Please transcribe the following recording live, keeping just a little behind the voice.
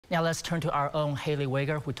Now let's turn to our own Haley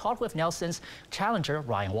Wager, who talked with Nelson's challenger,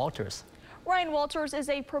 Ryan Walters. Ryan Walters is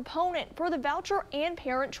a proponent for the voucher and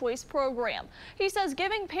parent choice program. He says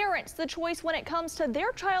giving parents the choice when it comes to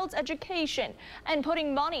their child's education and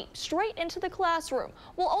putting money straight into the classroom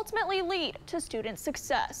will ultimately lead to student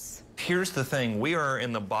success. Here's the thing, we are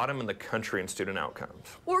in the bottom of the country in student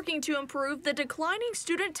outcomes. Working to improve the declining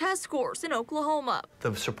student test scores in Oklahoma.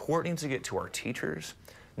 The support needs to get to our teachers,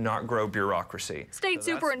 not grow bureaucracy. State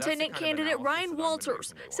Superintendent candidate Ryan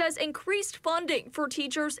Walters says increased funding for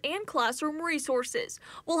teachers and classroom resources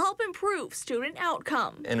will help improve student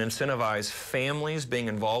outcome and incentivize families being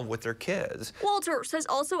involved with their kids. Walters has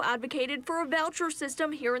also advocated for a voucher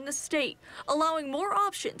system here in the state, allowing more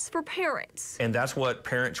options for parents. And that's what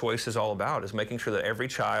parent choice is all about, is making sure that every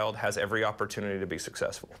child has every opportunity to be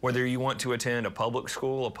successful. Whether you want to attend a public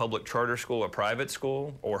school, a public charter school, a private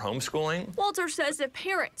school, or homeschooling. Walters says if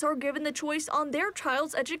parents are given the choice on their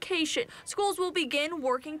child's education, schools will begin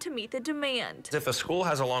working to meet the demand. If a school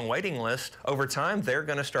has a long waiting list, over time they're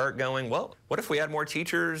going to start going, well, what if we add more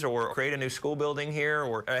teachers or create a new school building here?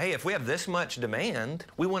 Or, hey, if we have this much demand,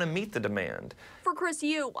 we want to meet the demand. For Chris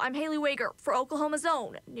Yu, I'm Haley Wager for Oklahoma's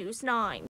Own News 9.